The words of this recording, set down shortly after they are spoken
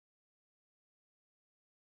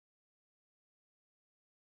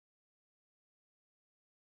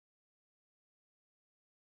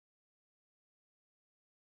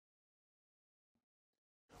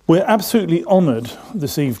We're absolutely honoured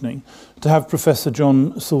this evening to have Professor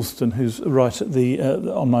John Sulston, who's right at the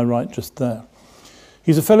on my right just there.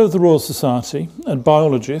 He's a Fellow of the Royal Society, a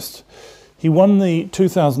biologist. He won the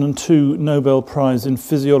 2002 Nobel Prize in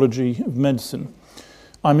Physiology of Medicine.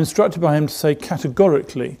 I'm instructed by him to say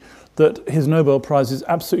categorically that his Nobel Prize is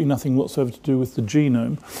absolutely nothing whatsoever to do with the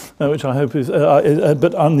genome, which I hope is...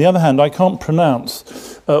 but on the other hand, I can't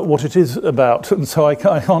pronounce what it is about, and so I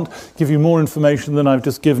can't give you more information than I've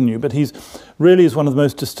just given you. But he's really is one of the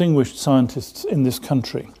most distinguished scientists in this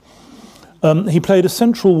country. He played a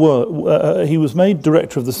central role. He was made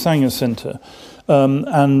director of the Sanger Centre,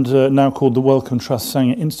 and now called the Wellcome Trust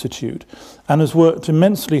Sanger Institute, and has worked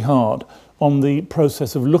immensely hard on the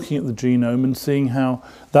process of looking at the genome and seeing how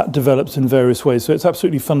that develops in various ways. So it's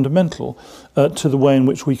absolutely fundamental to the way in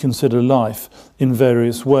which we consider life in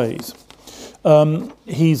various ways.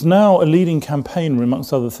 He's now a leading campaigner,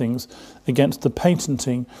 amongst other things, against the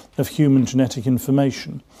patenting of human genetic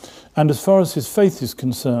information. And as far as his faith is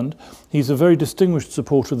concerned, he's a very distinguished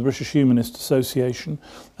supporter of the British Humanist Association,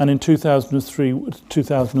 and in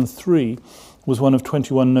 2003 was one of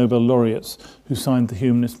 21 Nobel laureates who signed the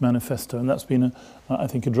Humanist Manifesto, and that's been, I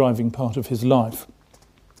think, a driving part of his life.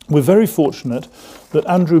 We're very fortunate that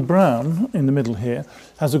Andrew Brown, in the middle here,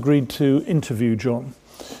 has agreed to interview John.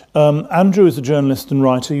 Andrew is a journalist and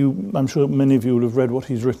writer. I'm sure many of you will have read what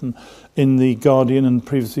he's written in The Guardian and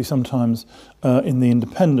previously sometimes in The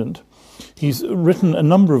Independent. He's written a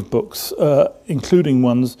number of books, including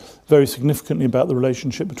ones very significantly about the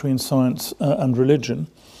relationship between science and religion.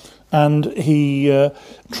 And he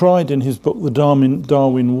tried in his book, The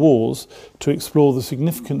Darwin Wars, to explore the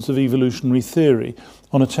significance of evolutionary theory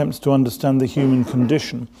on attempts to understand the human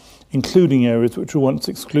condition, including areas which were once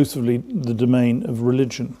exclusively the domain of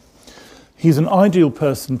religion. He's an ideal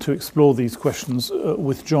person to explore these questions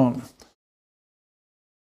with John.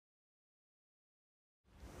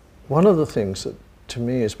 One of the things that to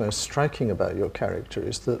me is most striking about your character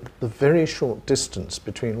is the very short distance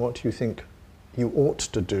between what you think you ought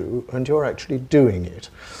to do and you're actually doing it.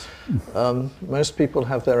 Most people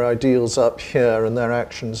have their ideals up here and their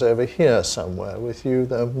actions over here somewhere. With you,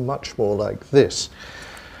 they're much more like this.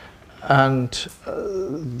 And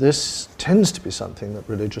this tends to be something that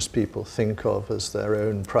religious people think of as their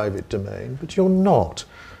own private domain, but you're not.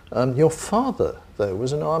 Your father, though,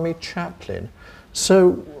 was an army chaplain.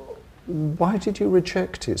 So why did you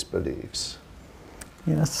reject his beliefs?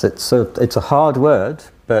 Yes, it's a hard word,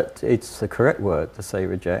 but it's the correct word to say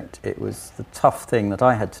reject. It was the tough thing that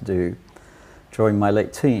I had to do during my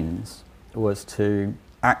late teens, was to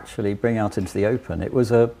actually bring out into the open.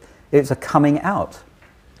 It's a coming out,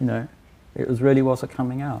 you know. It really was a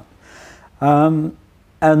coming out. And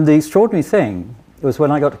the extraordinary thing was when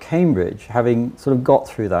I got to Cambridge, having sort of got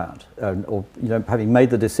through that, or having made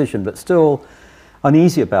the decision, but still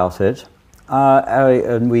uneasy about it.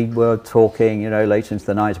 And we were talking, late into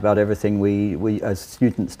the night about everything we as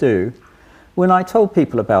students do. When I told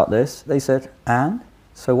people about this, they said, "And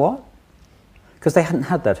so what?" Because they hadn't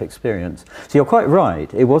had that experience. So you're quite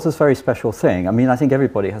right. It was a very special thing. I mean, I think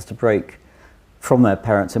everybody has to break from their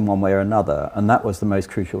parents in one way or another, and that was the most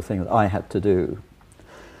crucial thing that I had to do.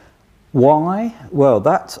 Why? Well,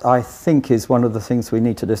 that, I think, is one of the things we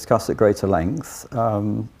need to discuss at greater length.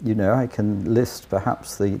 I can list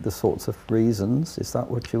perhaps the sorts of reasons. Is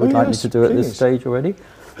that what you would like me to do at this stage already?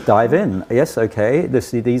 Dive in. Yes, okay.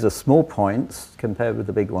 These are small points compared with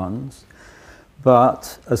the big ones.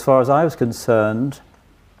 But as far as I was concerned,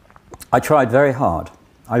 I tried very hard.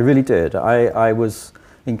 I really did. I was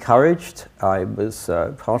encouraged. I was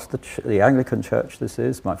part of the Anglican Church, this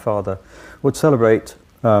is. My father would celebrate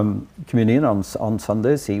communion on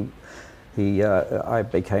Sundays. I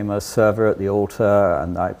became a server at the altar,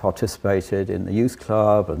 and I participated in the youth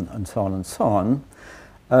club, and so on and so on.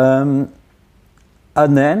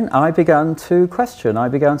 And then I began to question. I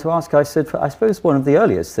began to ask. I said, I suppose one of the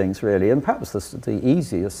earliest things, really, and perhaps the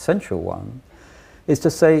easiest, central one, is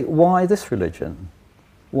to say, why this religion?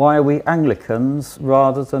 Why are we Anglicans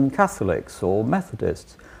rather than Catholics or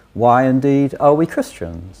Methodists? Why, indeed, are we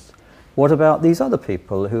Christians? What about these other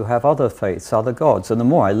people who have other faiths, other gods? And the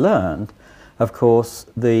more I learned, of course,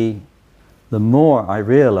 the more I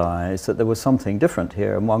realized that there was something different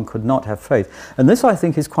here and one could not have faith. And this, I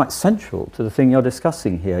think, is quite central to the thing you're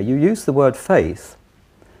discussing here. You use the word faith,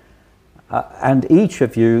 and each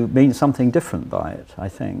of you means something different by it, I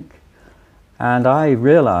think. And I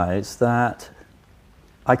realized that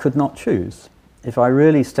I could not choose. If I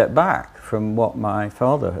really stepped back from what my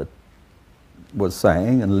father was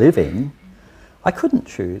saying and living, I couldn't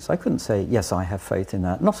choose. I couldn't say, yes, I have faith in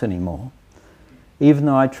that. Not anymore. even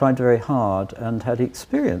though I tried very hard and had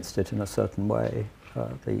experienced it in a certain way.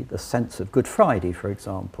 The sense of Good Friday, for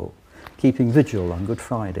example, keeping vigil on Good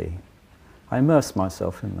Friday. I immersed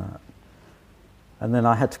myself in that. And then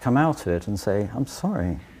I had to come out of it and say, I'm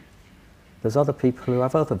sorry. There's other people who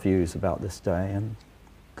have other views about this day, and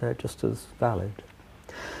they're just as valid.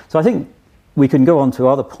 So I think we can go on to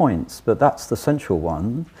other points, but that's the central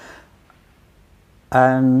one.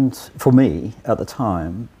 And for me, at the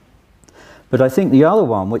time. But I think the other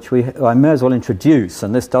one, which I may as well introduce,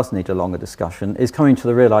 and this does need a longer discussion, is coming to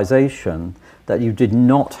the realization that you did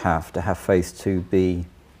not have to have faith to be,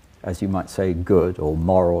 as you might say, good or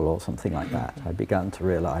moral or something like that. I began to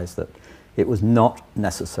realize that it was not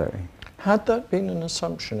necessary. Had that been an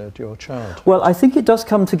assumption at your child? Well, I think it does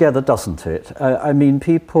come together, doesn't it? I mean,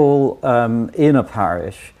 people in a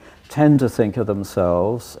parish tend to think of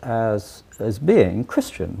themselves as being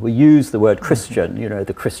Christian. We use the word Christian, you know,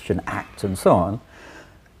 the Christian act and so on.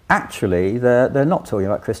 Actually, they're not talking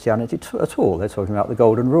about Christianity at all. They're talking about the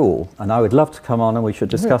Golden Rule. And I would love to come on and we should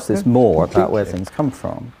discuss this more about where things come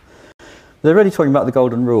from. They're really talking about the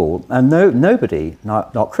Golden Rule. And nobody,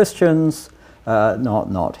 not Christians,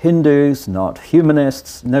 not Hindus, not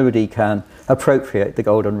humanists, nobody can appropriate the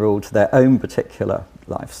Golden Rule to their own particular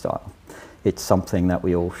lifestyle. It's something that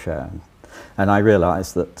we all share. And I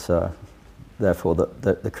realized that, therefore,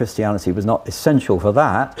 that the Christianity was not essential for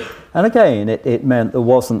that. And again, it meant there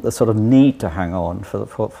wasn't the sort of need to hang on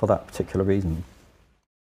for that particular reason.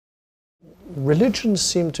 Religions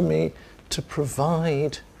seem to me to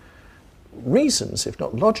provide reasons, if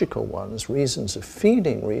not logical ones, reasons of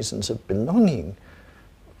feeling, reasons of belonging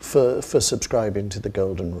for subscribing to the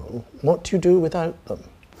Golden Rule. What do you do without them?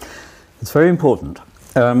 It's very important.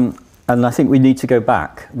 And I think we need to go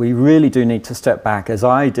back. We really do need to step back, as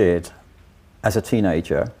I did as a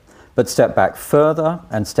teenager, but step back further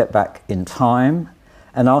and step back in time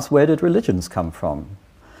and ask, where did religions come from?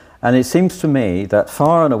 And it seems to me that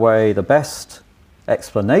far and away the best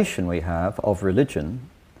explanation we have of religion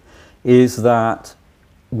is that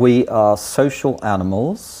we are social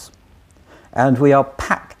animals and we are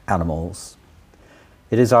pack animals.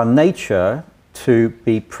 It is our nature to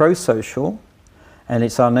be pro-social, and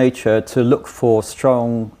it's our nature to look for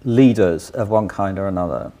strong leaders of one kind or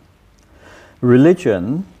another.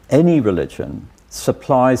 Religion, any religion,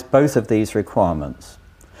 supplies both of these requirements.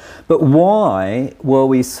 But why were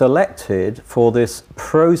we selected for this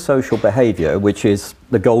pro-social behaviour, which is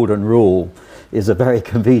the Golden Rule is a very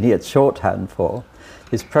convenient shorthand for,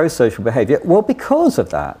 is pro-social behaviour? Well, because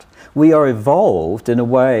of that. We are evolved in a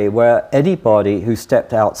way where anybody who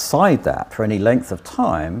stepped outside that for any length of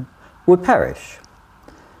time would perish.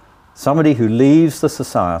 Somebody who leaves the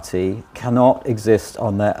society cannot exist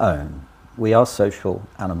on their own. We are social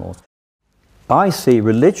animals. I see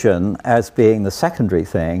religion as being the secondary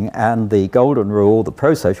thing and the Golden Rule, the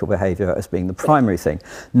pro-social behaviour, as being the primary thing.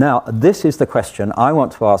 Now, this is the question I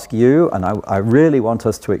want to ask you, and I really want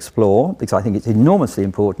us to explore, because I think it's enormously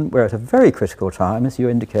important. We're at a very critical time, as you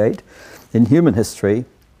indicate, in human history.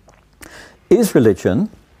 Is religion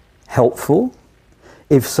helpful?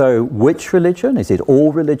 If so, which religion? Is it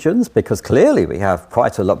all religions? Because clearly we have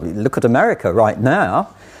quite a lot. Look at America right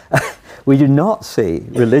now. We do not see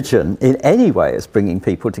religion in any way as bringing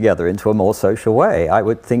people together into a more social way. I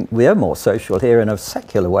would think we are more social here in a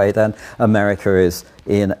secular way than America is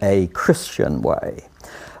in a Christian way.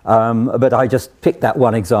 But I just picked that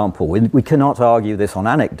one example. We cannot argue this on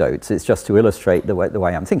anecdotes. It's just to illustrate the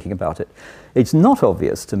way I'm thinking about it. It's not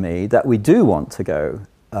obvious to me that we do want to go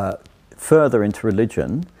further into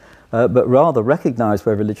religion, but rather recognise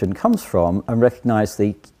where religion comes from and recognise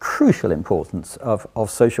the crucial importance of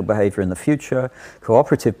social behaviour in the future,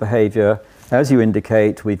 cooperative behaviour. As you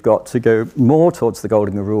indicate, we've got to go more towards the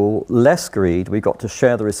Golden Rule, less greed. We've got to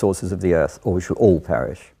share the resources of the earth, or we shall all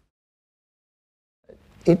perish.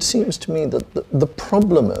 It seems to me that the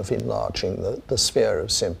problem of enlarging the sphere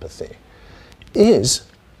of sympathy is,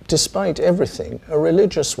 despite everything, a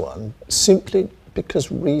religious one, simply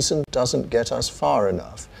because reason doesn't get us far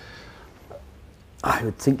enough. I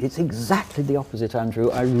would think it's exactly the opposite,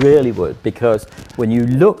 Andrew. I really would, because when you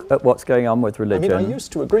look at what's going on with religion... I mean, I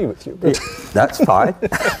used to agree with you, but... That's fine.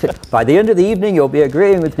 By the end of the evening, you'll be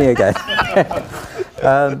agreeing with me again.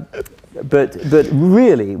 But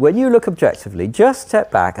really, when you look objectively, just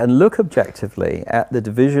step back and look objectively at the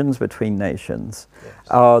divisions between nations. Yes.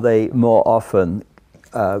 Are they more often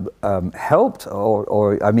helped,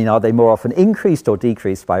 or I mean, are they more often increased or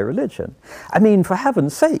decreased by religion? I mean, for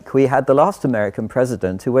heaven's sake, we had the last American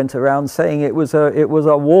president who went around saying it was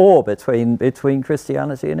a war between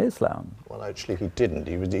Christianity and Islam. Well, actually, he didn't.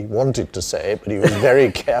 He wanted to say it, but he was very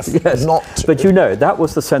careful Yes, not to. but that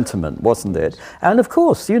was the sentiment, wasn't it? And of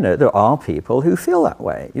course, there are people who feel that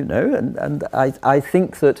way, and I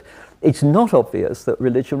think that it's not obvious that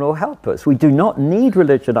religion will help us. We do not need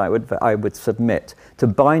religion, I would submit, to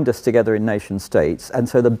bind us together in nation states. And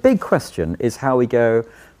so the big question is how we go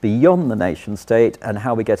beyond the nation state and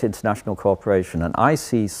how we get international cooperation. And I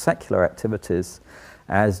see secular activities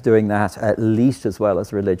as doing that at least as well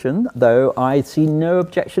as religion, though I see no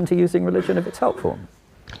objection to using religion if it's helpful.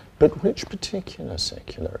 But which particular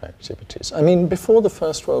secular activities? I mean, before the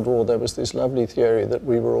First World War, there was this lovely theory that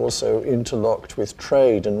we were also interlocked with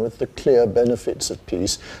trade and with the clear benefits of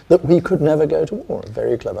peace, that we could never go to war. A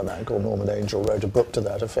very clever man called Norman Angell wrote a book to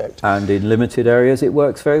that effect. And in limited areas, it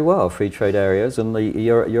works very well, free trade areas, and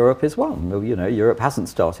Europe is one. Europe hasn't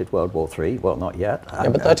started World War III, well, not yet. Yeah,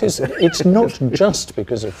 but that is, it's not just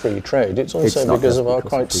because of free trade, it's also because of our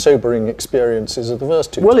quite sobering experiences of the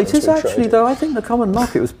first two times. Well, it is actually, though, I think the common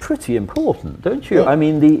market was pretty important, don't you? Yeah. I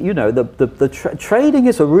mean, trading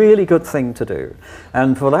is a really good thing to do,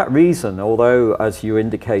 and for that reason, although, as you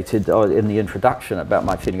indicated in the introduction about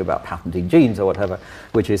my feeling about patenting genes or whatever,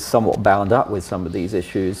 which is somewhat bound up with some of these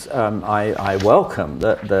issues, I welcome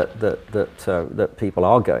that people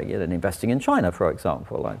are going in and investing in China, for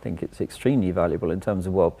example. I think it's extremely valuable in terms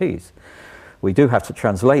of world peace. We do have to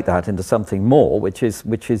translate that into something more, which is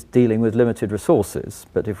dealing with limited resources.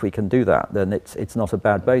 But if we can do that, then it's not a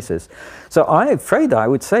bad basis. So I'm afraid I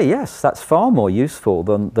would say yes, that's far more useful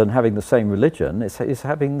than having the same religion. Is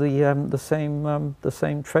having the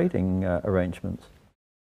same trading arrangements.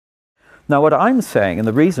 Now, what I'm saying, and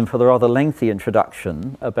the reason for the rather lengthy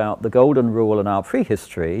introduction about the Golden Rule and our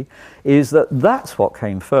prehistory, is that that's what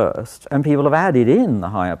came first, and people have added in the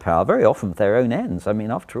higher power very often for their own ends. I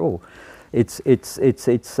mean, after all, the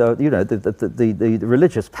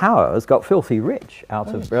religious powers got filthy rich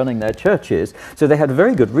out of running their churches, so they had a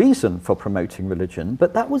very good reason for promoting religion,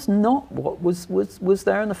 but that was not what was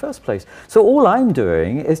there in the first place. So all I'm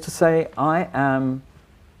doing is to say I am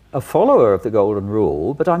a follower of the Golden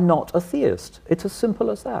Rule, but I'm not a theist. It's as simple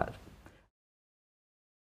as that.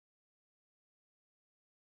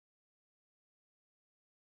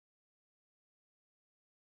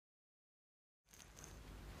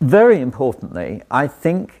 Very importantly, I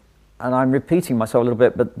think, and I'm repeating myself a little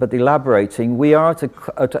bit, but elaborating, we are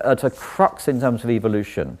at a crux in terms of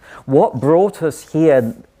evolution. What brought us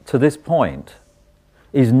here to this point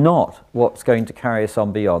is not what's going to carry us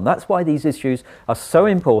on beyond. That's why these issues are so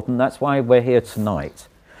important. That's why we're here tonight.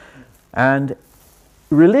 And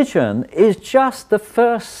religion is just the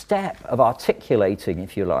first step of articulating,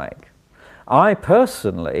 if you like. I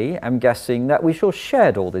personally am guessing that we shall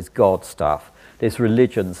shed all this God stuff, this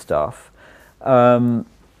religion stuff.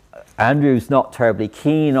 Andrew's not terribly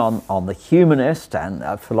keen on the humanist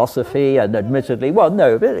and philosophy, and admittedly, well,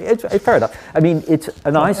 no, it's fair enough. I mean,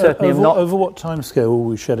 I certainly am not. Over what timescale will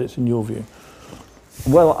we shed it, in your view?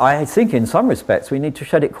 Well, I think in some respects we need to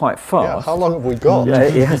shed it quite fast. Yeah, how long have we got?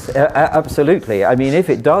 Yes, absolutely. I mean, if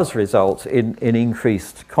it does result in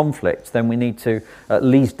increased conflict, then we need to at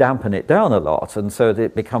least dampen it down a lot, and so that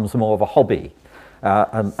it becomes more of a hobby.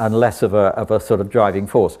 And less of a sort of driving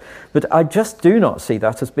force. But I just do not see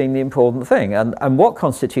that as being the important thing. And what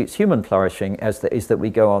constitutes human flourishing is that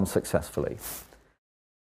we go on successfully.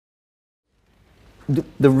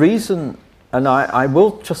 The reason, and I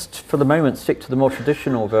will just for the moment stick to the more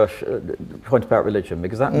traditional point about religion,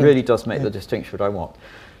 because that really does make the distinction that I want.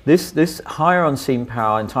 This higher unseen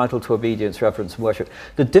power entitled to obedience, reverence and worship,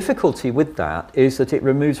 the difficulty with that is that it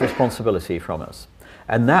removes responsibility from us.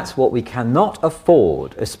 And that's what we cannot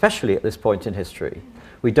afford, especially at this point in history.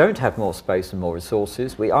 We don't have more space and more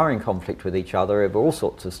resources. We are in conflict with each other over all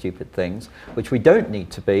sorts of stupid things, which we don't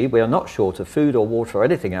need to be. We are not short of food or water or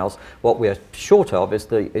anything else. What we are short of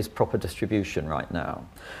is proper distribution right now.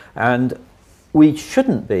 And we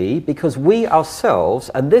shouldn't be, because we ourselves,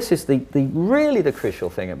 and this is really the crucial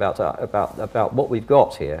thing about what we've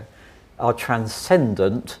got here, are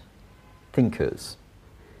transcendent thinkers.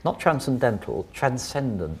 Not transcendental,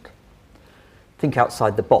 transcendent. Think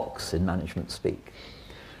outside the box in management speak.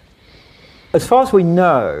 As far as we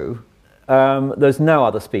know, there's no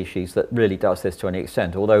other species that really does this to any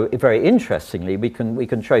extent, although very interestingly we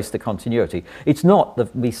can trace the continuity. It's not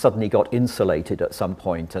that we suddenly got insulated at some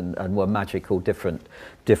point and were magical different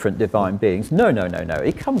divine beings. No.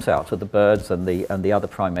 It comes out of the birds and the other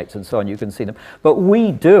primates and so on. You can see them. But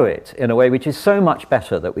we do it in a way which is so much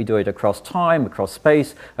better, that we do it across time, across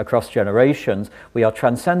space, across generations. We are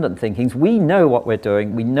transcendent thinkings. We know what we're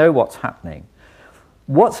doing. We know what's happening.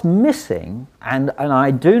 What's missing, and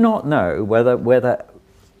I do not know whether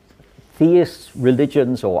theist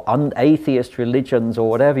religions or atheist religions or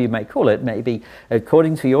whatever you may call it, maybe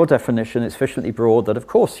according to your definition it's sufficiently broad that of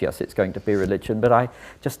course yes it's going to be religion, but I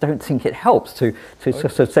just don't think it helps to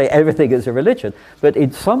sort of say everything is a religion. But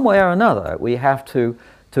in some way or another we have to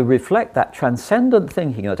reflect that transcendent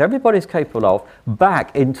thinking that everybody's capable of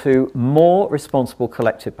back into more responsible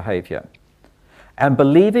collective behaviour. And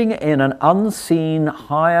believing in an unseen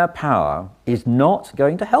higher power is not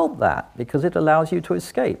going to help that, because it allows you to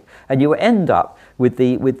escape, and you end up with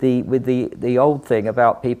the old thing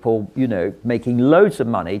about people, you know, making loads of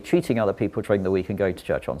money, cheating other people during the week, and going to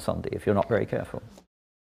church on Sunday if you're not very careful.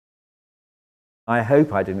 I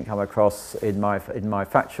hope I didn't come across in my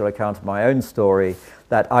factual account of my own story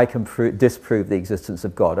that I can disprove the existence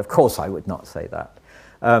of God. Of course, I would not say that.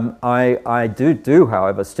 I do,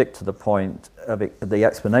 however, stick to the point of the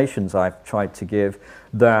explanations I've tried to give,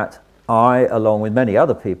 that I, along with many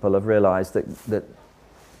other people, have realised that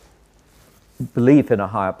belief in a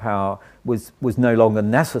higher power was no longer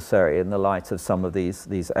necessary in the light of some of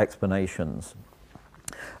these explanations.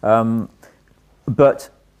 But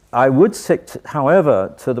I would stick,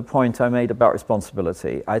 however, to the point I made about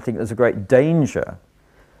responsibility. I think there's a great danger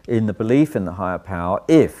in the belief in the higher power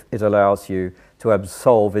if it allows you to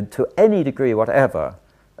absolve it to any degree whatever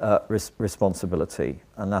responsibility,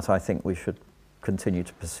 and that I think we should continue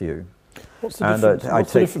to pursue. What's the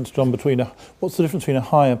difference, John, between a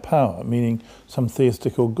higher power, meaning some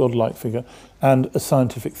theistic or godlike figure, and a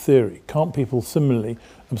scientific theory? Can't people similarly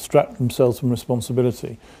abstract themselves from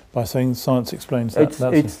responsibility by saying science explains that?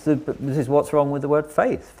 This is what's wrong with the word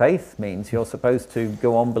faith. Faith means you're supposed to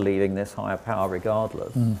go on believing this higher power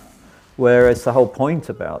regardless. Whereas the whole point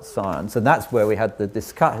about science, and that's where we had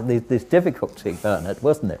this difficulty, Bernard,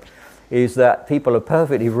 wasn't it? Is that people are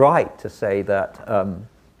perfectly right to say that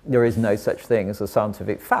there is no such thing as a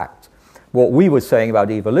scientific fact. What we were saying about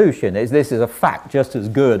evolution is this is a fact just as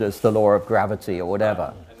good as the law of gravity or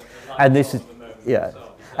whatever. And this is, yeah.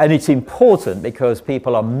 And it's important because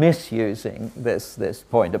people are misusing this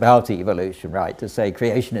point about evolution, right, to say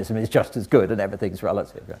creationism is just as good and everything's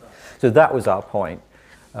relative. Right? So that was our point.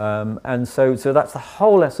 And so that's the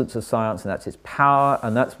whole essence of science, and that's its power,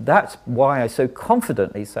 and that's why I so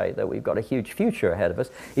confidently say that we've got a huge future ahead of us,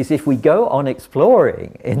 is if we go on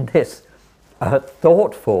exploring in this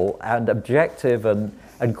thoughtful and objective and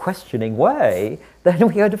questioning way, then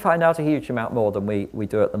we're going to find out a huge amount more than we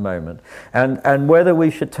do at the moment. And whether we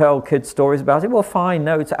should tell kids stories about it, well, fine,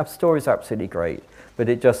 no, stories are absolutely great, but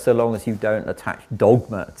it just so long as you don't attach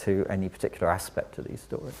dogma to any particular aspect of these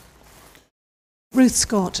stories. Ruth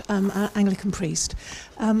Scott, Anglican priest.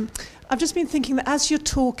 I've just been thinking that as you're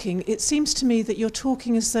talking, it seems to me that you're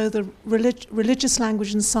talking as though the religious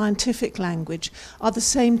language and scientific language are the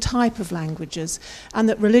same type of languages, and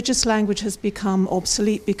that religious language has become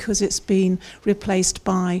obsolete because it's been replaced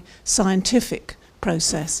by scientific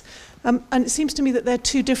process. And it seems to me that there are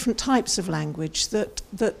two different types of language, that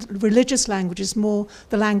religious language is more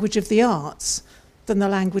the language of the arts than the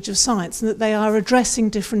language of science, and that they are addressing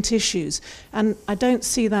different issues. And I don't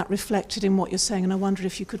see that reflected in what you're saying, and I wonder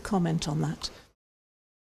if you could comment on that.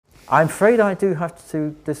 I'm afraid I do have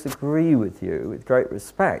to disagree with you with great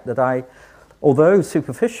respect, that although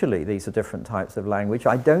superficially these are different types of language,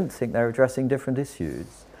 I don't think they're addressing different issues.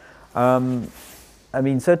 I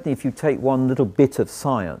mean, certainly if you take one little bit of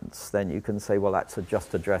science, then you can say, well, that's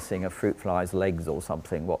just addressing a fruit fly's legs or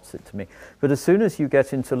something, what's it to me? But as soon as you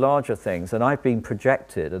get into larger things, and I've been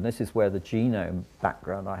projected, and this is where the genome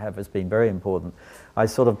background I have has been very important, I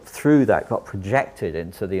sort of, through that, got projected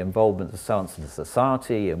into the involvement of science in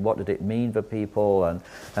society, and what did it mean for people,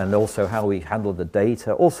 and also how we handle the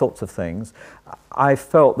data, all sorts of things. I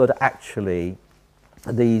felt that actually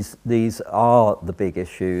these are the big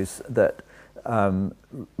issues that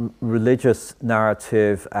religious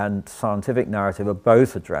narrative and scientific narrative are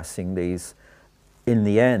both addressing these in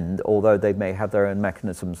the end, although they may have their own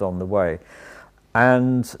mechanisms on the way.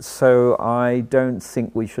 And so I don't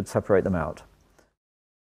think we should separate them out.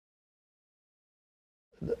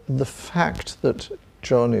 The fact that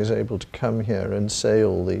John is able to come here and say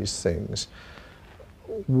all these things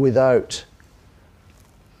without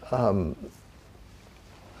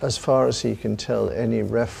as far as he can tell, any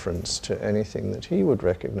reference to anything that he would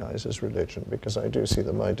recognize as religion, because I do see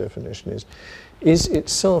that my definition is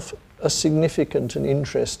itself a significant and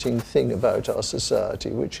interesting thing about our society,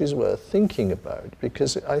 which is worth thinking about,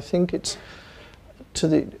 because I think it's,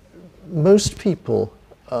 to most people,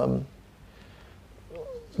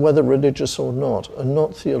 whether religious or not, are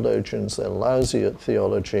not theologians. They're lousy at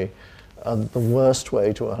theology, and the worst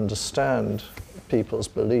way to understand people's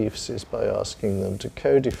beliefs is by asking them to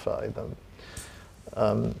codify them.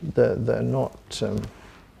 They're not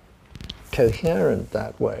coherent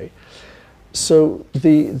that way. So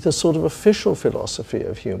the sort of official philosophy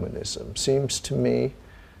of humanism seems to me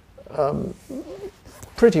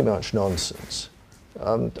pretty much nonsense.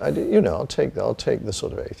 I'll take the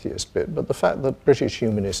sort of atheist bit, but the fact that British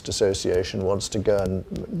Humanist Association wants to go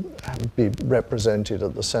and be represented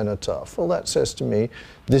at the cenotaph, well, that says to me,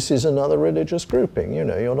 this is another religious grouping. You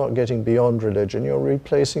know, you're not getting beyond religion, you're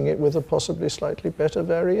replacing it with a possibly slightly better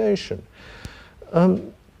variation. But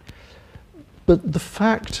the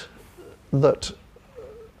fact that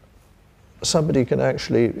somebody can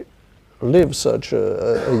actually live such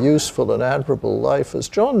a useful and admirable life as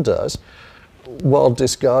John does, while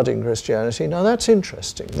discarding Christianity, now that's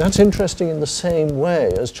interesting. That's interesting in the same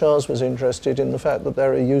way as Charles was interested in the fact that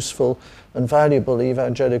there are useful and valuable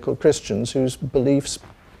evangelical Christians whose beliefs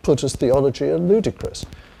put as theology are ludicrous.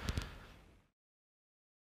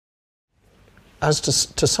 As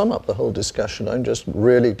to sum up the whole discussion, I'm just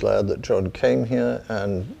really glad that John came here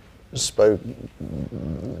and spoke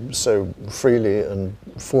so freely and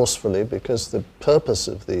forcefully, because the purpose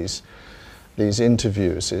of these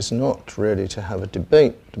interviews is not really to have a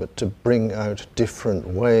debate, but to bring out different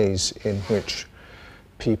ways in which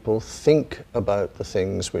people think about the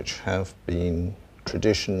things which have been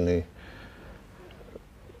traditionally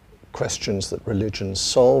questions that religion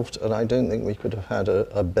solved. And I don't think we could have had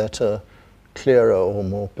a better, clearer or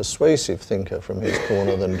more persuasive thinker from his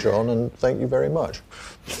corner than John, and thank you very much.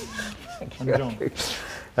 Thank you,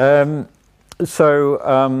 John.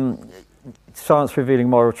 Science revealing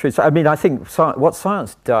moral truths. I mean, I think what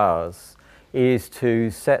science does is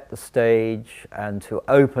to set the stage and to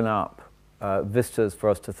open up vistas for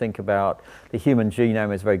us to think about. The human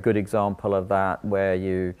genome is a very good example of that, where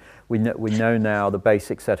we know now the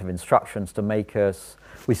basic set of instructions to make us.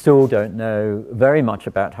 We still don't know very much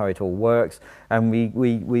about how it all works, and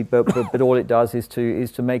but all it does is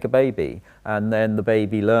to make a baby, and then the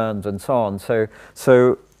baby learns and so on.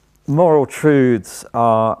 So moral truths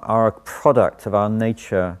are a product of our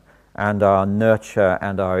nature and our nurture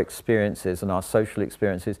and our experiences and our social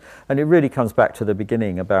experiences, and it really comes back to the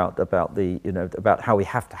beginning about how we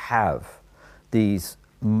have to have these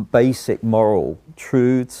basic moral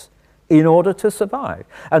truths in order to survive.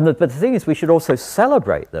 But the thing is, we should also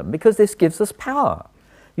celebrate them, because this gives us power.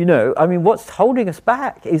 You know, I mean, what's holding us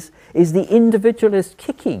back is the individualist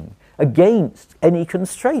kicking against any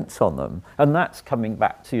constraints on them, and that's coming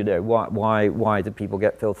back to, you know, why do people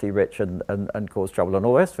get filthy rich and cause trouble and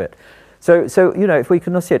all the rest of it. So you know, if we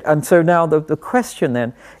can see it, and so now the question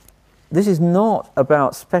then, this is not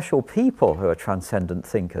about special people who are transcendent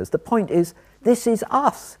thinkers. The point is, this is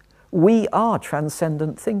us. We are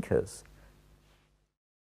transcendent thinkers.